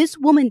mentioned that this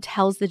woman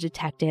tells the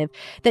detective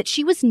that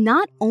she was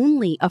not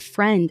only a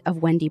friend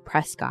of Wendy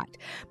Prescott,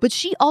 but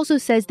she also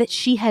says that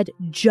she had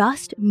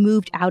just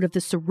moved out of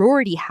the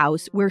sorority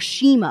house where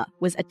Shima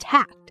was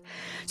attacked.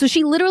 So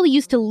she literally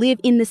used to live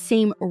in the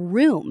same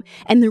room.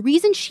 And the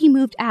reason she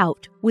moved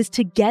out was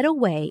to get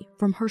away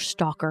from her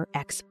stalker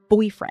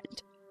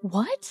ex-boyfriend.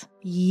 What?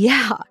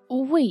 Yeah.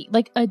 Wait,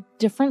 a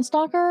different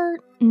stalker?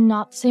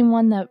 Not the same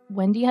one that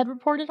Wendy had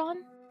reported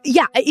on?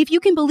 Yeah, if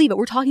you can believe it,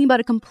 we're talking about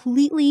a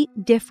completely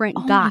different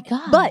guy. My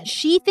God. But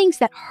she thinks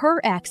that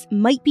her ex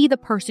might be the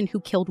person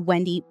who killed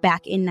Wendy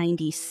back in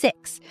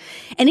 '96.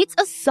 And it's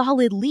a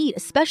solid lead,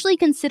 especially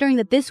considering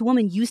that this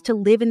woman used to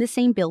live in the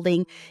same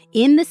building,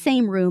 in the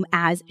same room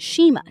as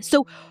Shima.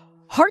 So,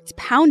 hearts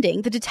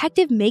pounding, the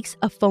detective makes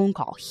a phone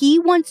call. He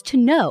wants to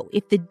know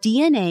if the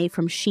DNA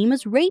from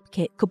Shima's rape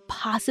kit could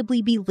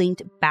possibly be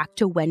linked back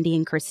to Wendy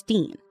and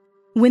Christine.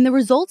 When the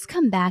results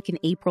come back in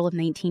April of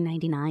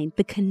 1999,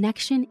 the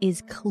connection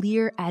is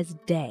clear as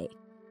day.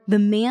 The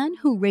man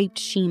who raped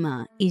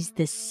Shima is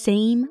the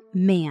same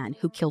man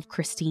who killed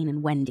Christine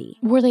and Wendy.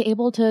 Were they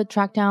able to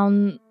track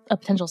down a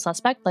potential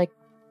suspect, like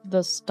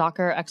the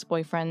stalker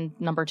ex-boyfriend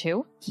number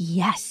 2?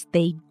 Yes,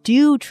 they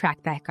do track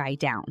that guy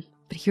down.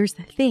 But here's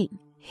the thing.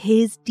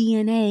 His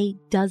DNA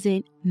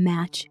doesn't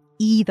match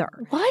either.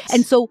 What?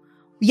 And so,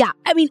 yeah,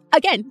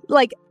 again,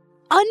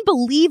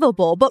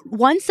 unbelievable. But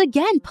once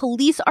again,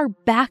 police are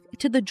back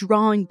to the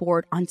drawing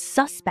board on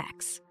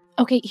suspects.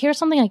 Okay, here's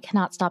something I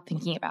cannot stop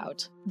thinking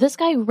about. This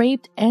guy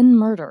raped and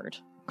murdered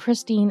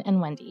Christine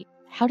and Wendy.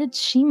 How did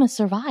Shima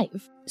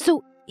survive?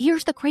 So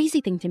here's the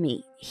crazy thing to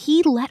me.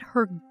 He let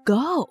her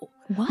go.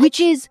 What? Which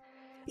is,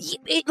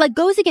 it like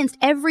goes against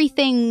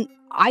everything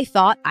I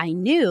thought I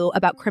knew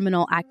about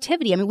criminal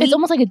activity. I mean, it's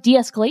almost like a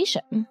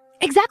de-escalation.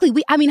 Exactly.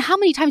 How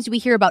many times do we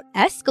hear about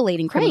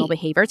escalating criminal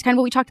behavior? It's kind of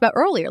what we talked about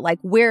earlier. Like,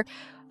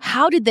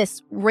 how did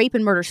this rape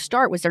and murder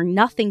start? Was there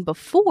nothing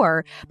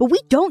before? But we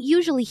don't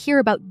usually hear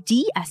about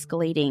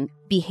de-escalating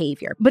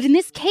behavior. But in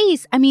this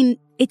case,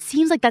 it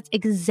seems like that's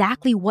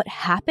exactly what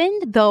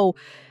happened. Though,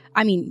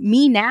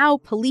 me now,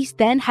 police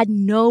then had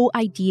no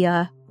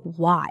idea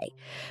why.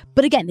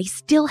 But again, they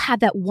still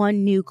have that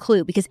one new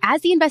clue, because as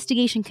the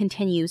investigation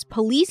continues,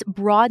 police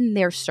broaden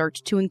their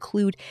search to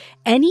include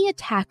any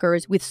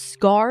attackers with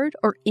scarred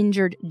or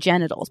injured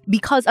genitals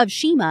because of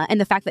Shima and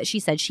the fact that she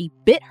said she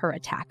bit her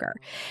attacker.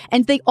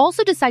 And they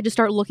also decide to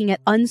start looking at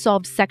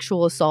unsolved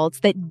sexual assaults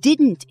that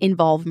didn't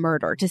involve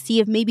murder to see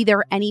if maybe there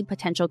are any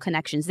potential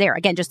connections there.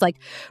 Again, just like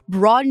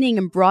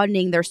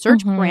broadening their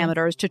search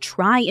parameters to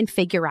try and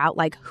figure out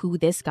like who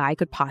this guy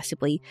could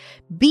possibly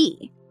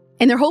be.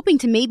 And they're hoping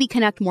to maybe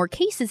connect more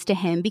cases to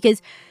him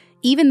because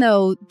even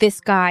though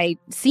this guy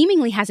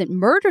seemingly hasn't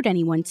murdered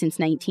anyone since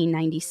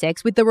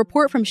 1996, with the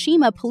report from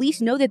Shima, police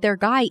know that their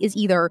guy is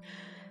either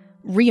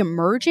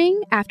reemerging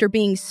after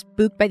being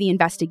spooked by the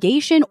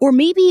investigation, or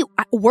maybe,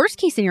 worst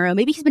case scenario,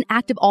 maybe he's been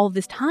active all of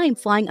this time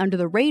flying under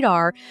the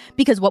radar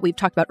because what we've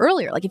talked about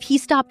earlier, like if he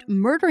stopped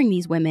murdering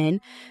these women,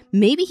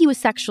 maybe he was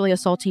sexually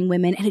assaulting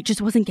women and it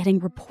just wasn't getting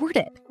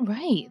reported.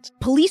 Right.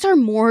 Police are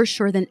more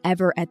sure than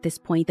ever at this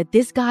point that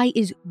this guy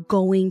is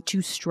going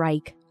to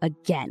strike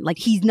again. Like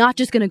he's not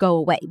just going to go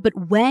away,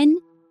 but when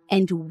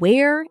and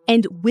where,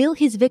 and will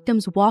his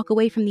victims walk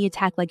away from the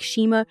attack like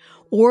Shima,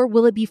 or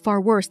will it be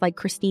far worse like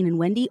Christine and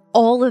Wendy?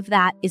 All of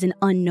that is an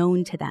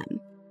unknown to them.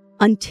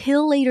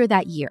 Until later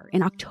that year,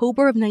 in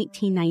October of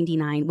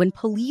 1999, when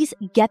police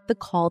get the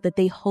call that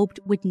they hoped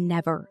would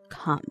never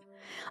come.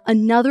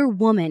 Another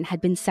woman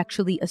had been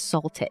sexually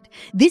assaulted,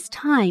 this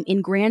time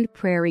in Grand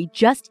Prairie,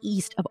 just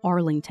east of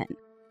Arlington.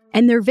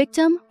 And their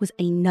victim was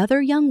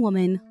another young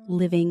woman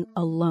living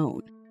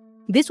alone.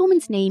 This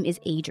woman's name is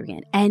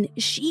Adrienne, and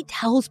she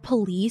tells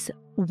police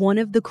one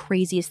of the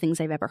craziest things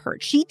I've ever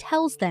heard. She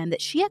tells them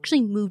that she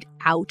actually moved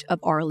out of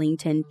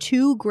Arlington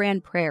to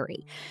Grand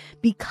Prairie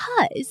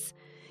because,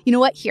 you know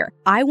what? Here,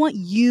 I want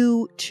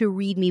you to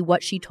read me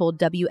what she told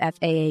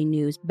WFAA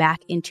News back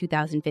in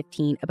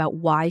 2015 about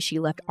why she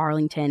left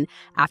Arlington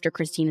after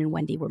Christine and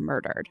Wendy were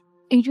murdered.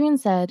 Adrienne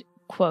said,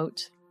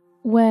 quote,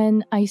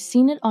 "When I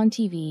seen it on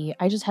TV,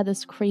 I just had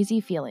this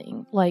crazy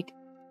feeling like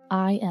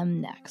I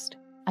am next.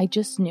 I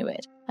just knew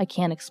it. I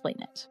can't explain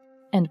it."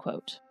 End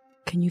quote.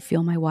 Can you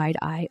feel my wide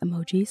eye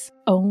emojis?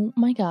 Oh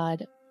my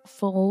God.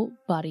 Full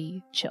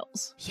body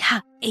chills.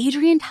 Yeah,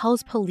 Adrienne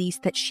tells police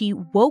that she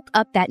woke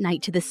up that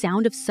night to the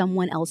sound of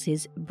someone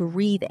else's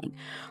breathing.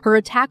 Her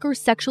attacker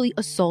sexually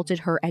assaulted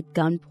her at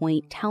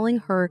gunpoint, telling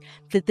her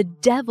that the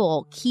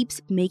devil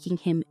keeps making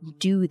him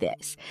do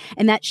this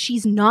and that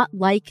she's not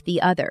like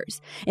the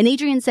others. And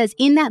Adrienne says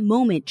in that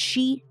moment,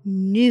 she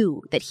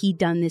knew that he'd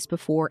done this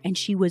before and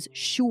she was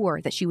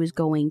sure that she was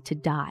going to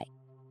die.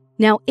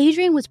 Now,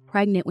 Adrienne was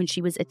pregnant when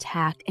she was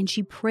attacked, and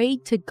she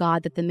prayed to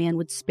God that the man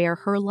would spare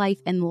her life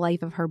and the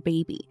life of her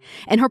baby.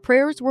 And her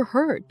prayers were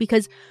heard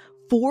because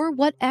for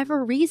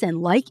whatever reason,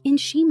 like in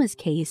Shima's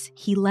case,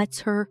 he lets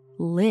her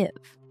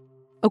live.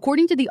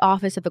 According to the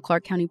office of the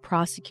Clark County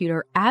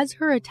prosecutor, as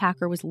her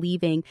attacker was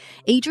leaving,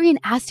 Adrienne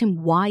asked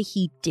him why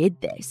he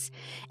did this.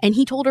 And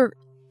he told her,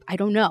 I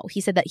don't know. He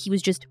said that he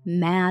was just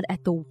mad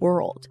at the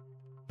world.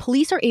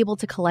 Police are able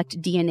to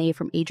collect DNA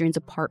from Adrienne's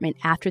apartment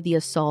after the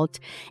assault,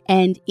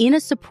 and in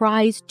a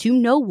surprise to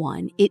no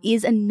one, it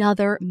is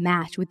another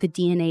match with the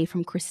DNA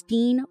from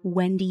Christine,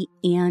 Wendy,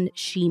 and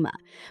Shima.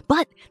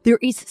 But there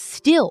is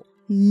still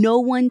no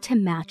one to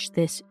match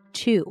this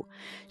to.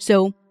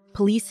 So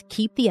police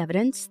keep the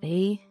evidence,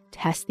 they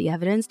test the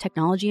evidence,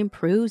 technology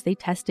improves, they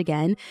test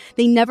again.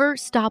 They never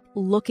stop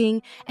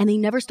looking, and they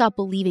never stop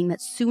believing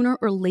that sooner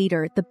or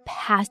later, the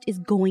past is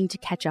going to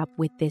catch up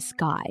with this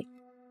guy.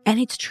 And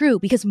it's true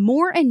because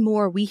more and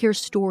more we hear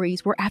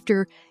stories where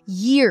after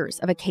years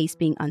of a case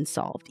being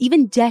unsolved,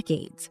 even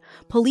decades,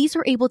 police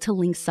are able to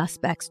link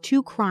suspects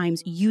to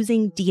crimes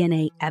using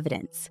DNA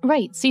evidence.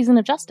 Right, season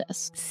of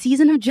justice.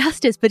 Season of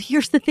justice, but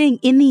here's the thing.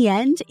 In the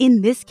end,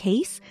 in this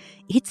case,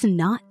 it's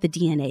not the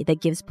DNA that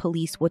gives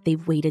police what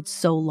they've waited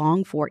so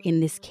long for in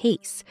this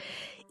case.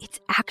 It's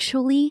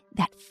actually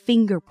that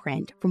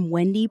fingerprint from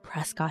Wendy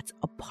Prescott's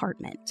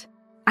apartment.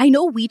 I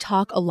know we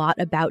talk a lot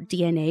about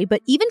DNA,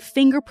 but even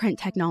fingerprint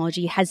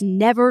technology has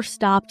never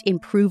stopped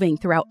improving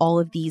throughout all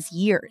of these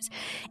years.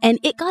 And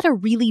it got a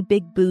really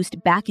big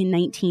boost back in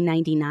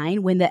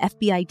 1999 when the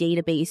FBI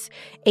database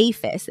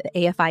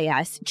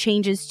AFIS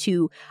changes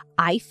to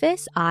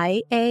IAFIS,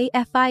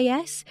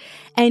 IAFIS,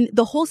 and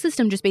the whole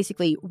system just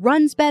basically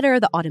runs better,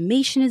 the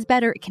automation is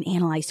better, it can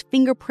analyze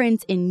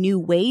fingerprints in new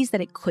ways that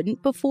it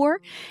couldn't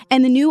before,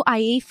 and the new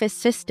IAFIS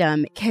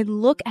system can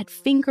look at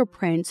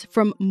fingerprints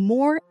from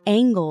more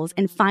angles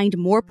and find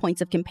more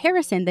points of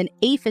comparison than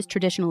AFIS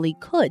traditionally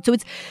could. So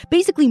it's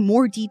basically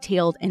more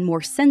detailed and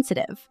more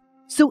sensitive.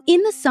 So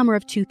in the summer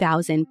of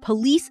 2000,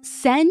 police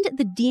send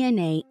the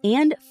DNA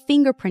and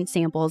fingerprint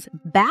samples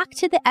back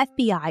to the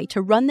FBI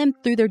to run them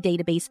through their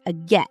database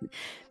again.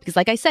 Because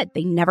like I said,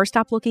 they never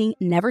stopped looking,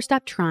 never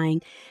stopped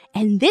trying.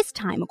 And this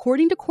time,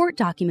 according to court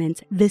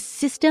documents, the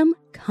system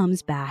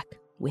comes back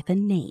with a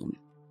name.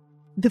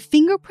 The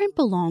fingerprint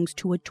belongs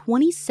to a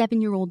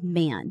 27-year-old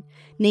man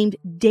named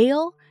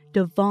Dale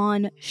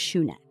Devon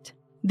Shunet.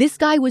 This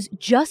guy was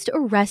just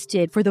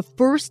arrested for the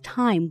first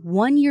time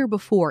 1 year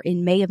before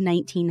in May of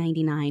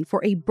 1999 for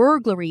a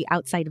burglary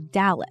outside of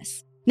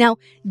Dallas. Now,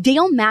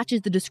 Dale matches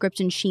the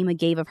description Shima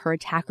gave of her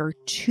attacker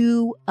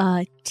to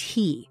a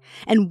T.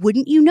 And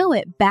wouldn't you know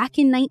it, back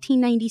in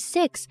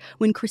 1996,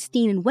 when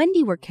Christine and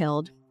Wendy were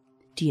killed,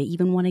 do you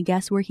even want to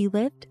guess where he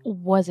lived?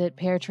 Was it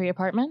Pear Tree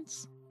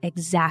Apartments?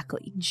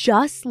 Exactly,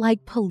 just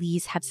like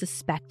police have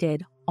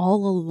suspected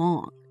all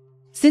along.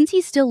 Since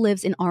he still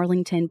lives in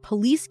Arlington,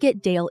 police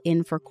get Dale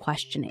in for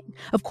questioning.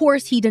 Of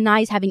course, he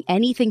denies having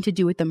anything to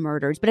do with the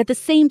murders, but at the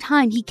same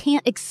time, he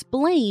can't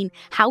explain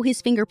how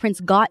his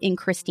fingerprints got in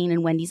Christine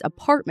and Wendy's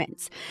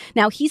apartments.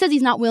 Now, he says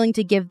he's not willing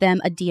to give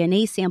them a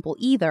DNA sample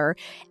either,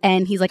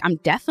 and he's like, I'm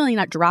definitely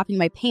not dropping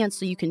my pants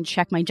so you can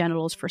check my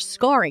genitals for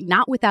scarring,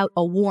 not without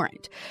a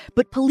warrant.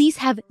 But police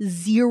have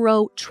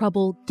zero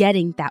trouble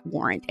getting that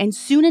warrant, and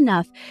soon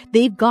enough,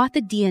 they've got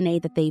the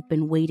DNA that they've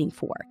been waiting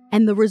for.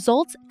 And the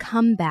results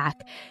come back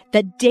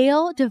that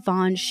Dale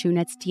Devon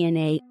Shunet's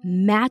DNA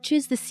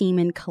matches the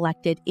semen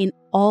collected in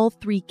all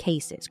three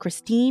cases,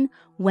 Christine,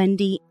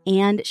 Wendy,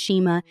 and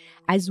Shima,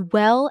 as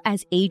well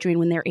as Adrian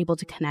when they're able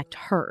to connect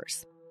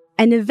hers.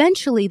 And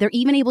eventually, they're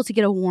even able to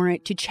get a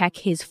warrant to check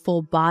his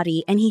full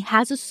body, and he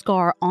has a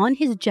scar on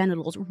his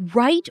genitals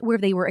right where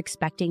they were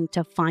expecting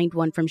to find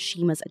one from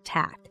Shima's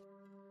attack.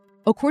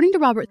 According to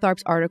Robert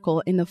Tharp's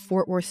article in the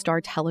Fort Worth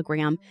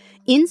Star-Telegram,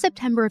 in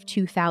September of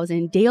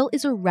 2000, Dale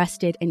is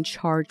arrested and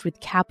charged with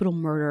capital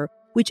murder,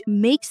 which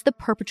makes the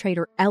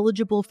perpetrator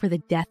eligible for the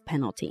death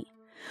penalty.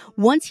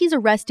 Once he's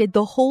arrested,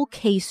 the whole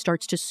case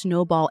starts to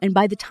snowball, and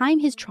by the time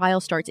his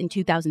trial starts in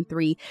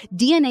 2003,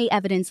 DNA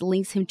evidence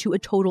links him to a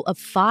total of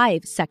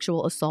 5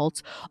 sexual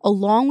assaults,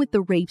 along with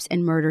the rapes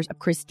and murders of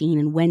Christine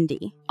and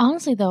Wendy.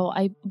 Honestly, though,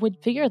 I would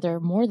figure there are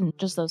more than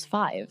just those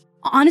 5.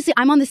 Honestly,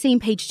 I'm on the same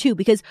page too,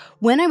 because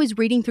when I was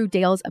reading through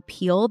Dale's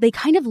appeal, they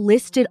kind of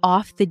listed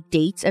off the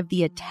dates of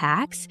the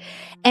attacks,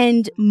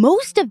 and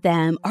most of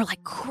them are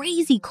like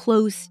crazy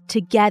close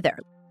together.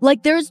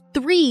 Like there's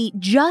 3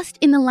 just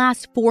in the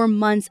last 4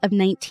 months of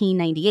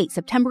 1998,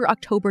 September,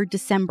 October,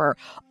 December,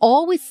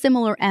 all with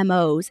similar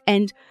MOs.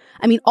 And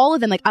I mean, all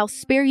of them, like I'll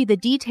spare you the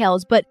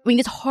details, but I mean,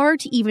 it's hard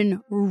to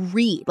even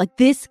read. Like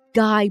this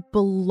guy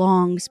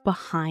belongs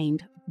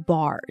behind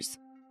bars.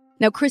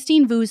 Now,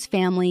 Christine Vu's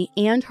family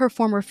and her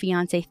former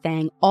fiancé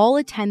Thang all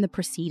attend the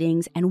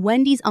proceedings, and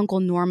Wendy's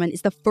uncle Norman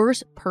is the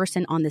first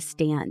person on the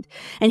stand.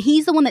 And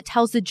he's the one that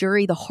tells the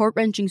jury the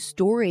heart-wrenching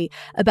story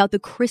about the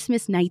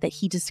Christmas night that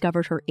he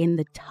discovered her in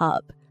the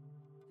tub.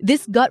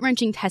 This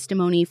gut-wrenching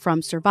testimony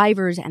from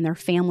survivors and their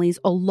families,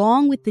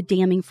 along with the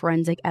damning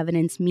forensic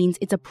evidence, means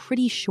it's a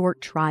pretty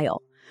short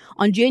trial.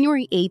 On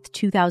January 8th,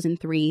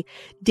 2003,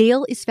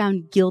 Dale is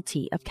found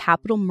guilty of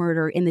capital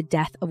murder in the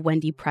death of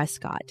Wendy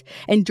Prescott.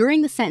 And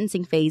during the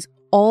sentencing phase,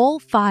 all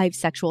 5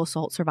 sexual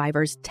assault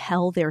survivors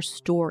tell their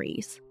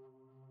stories.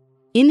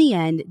 In the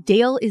end,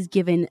 Dale is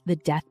given the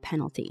death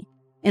penalty.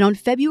 And on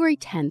February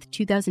 10th,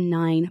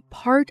 2009,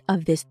 part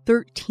of this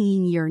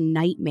 13-year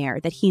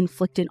nightmare that he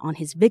inflicted on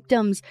his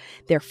victims,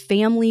 their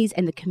families,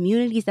 and the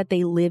communities that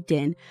they lived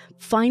in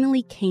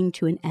finally came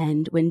to an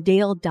end when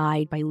Dale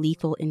died by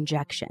lethal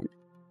injection.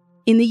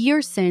 In the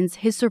years since,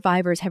 his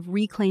survivors have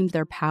reclaimed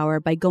their power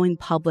by going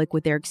public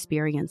with their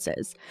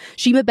experiences.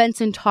 Shima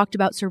Benson talked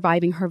about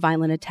surviving her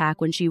violent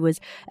attack when she was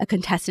a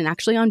contestant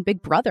actually on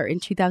Big Brother in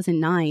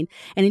 2009.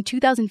 And in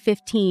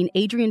 2015,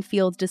 Adrienne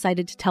Fields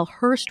decided to tell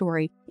her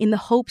story in the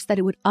hopes that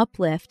it would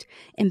uplift,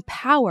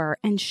 empower,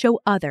 and show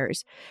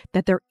others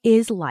that there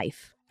is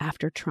life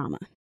after trauma.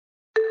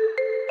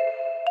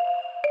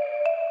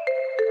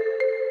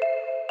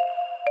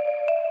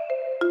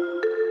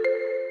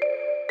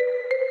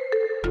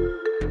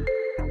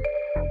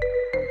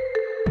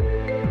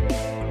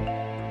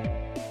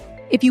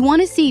 If you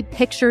want to see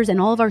pictures and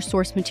all of our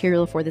source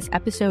material for this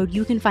episode,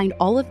 you can find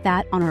all of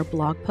that on our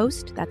blog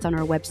post. That's on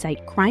our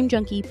website,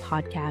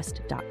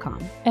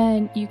 crimejunkiepodcast.com.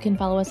 And you can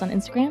follow us on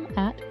Instagram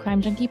at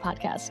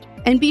crimejunkiepodcast.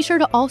 And be sure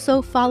to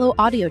also follow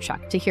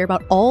AudioChuck to hear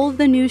about all of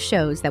the new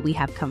shows that we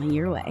have coming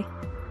your way.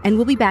 And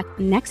we'll be back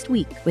next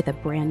week with a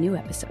brand new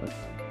episode.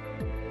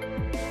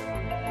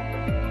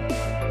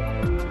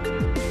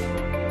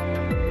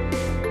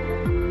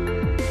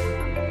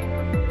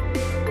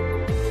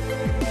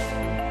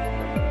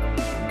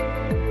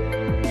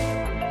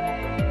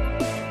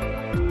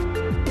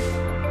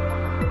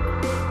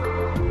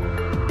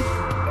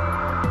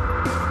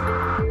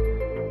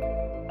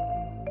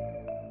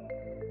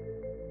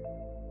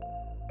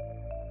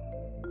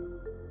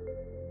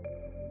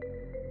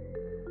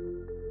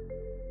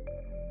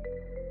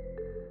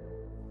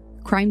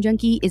 Crime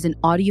Junkie is an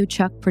Audio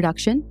Chuck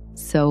production.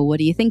 So what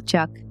do you think,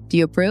 Chuck? Do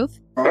you approve?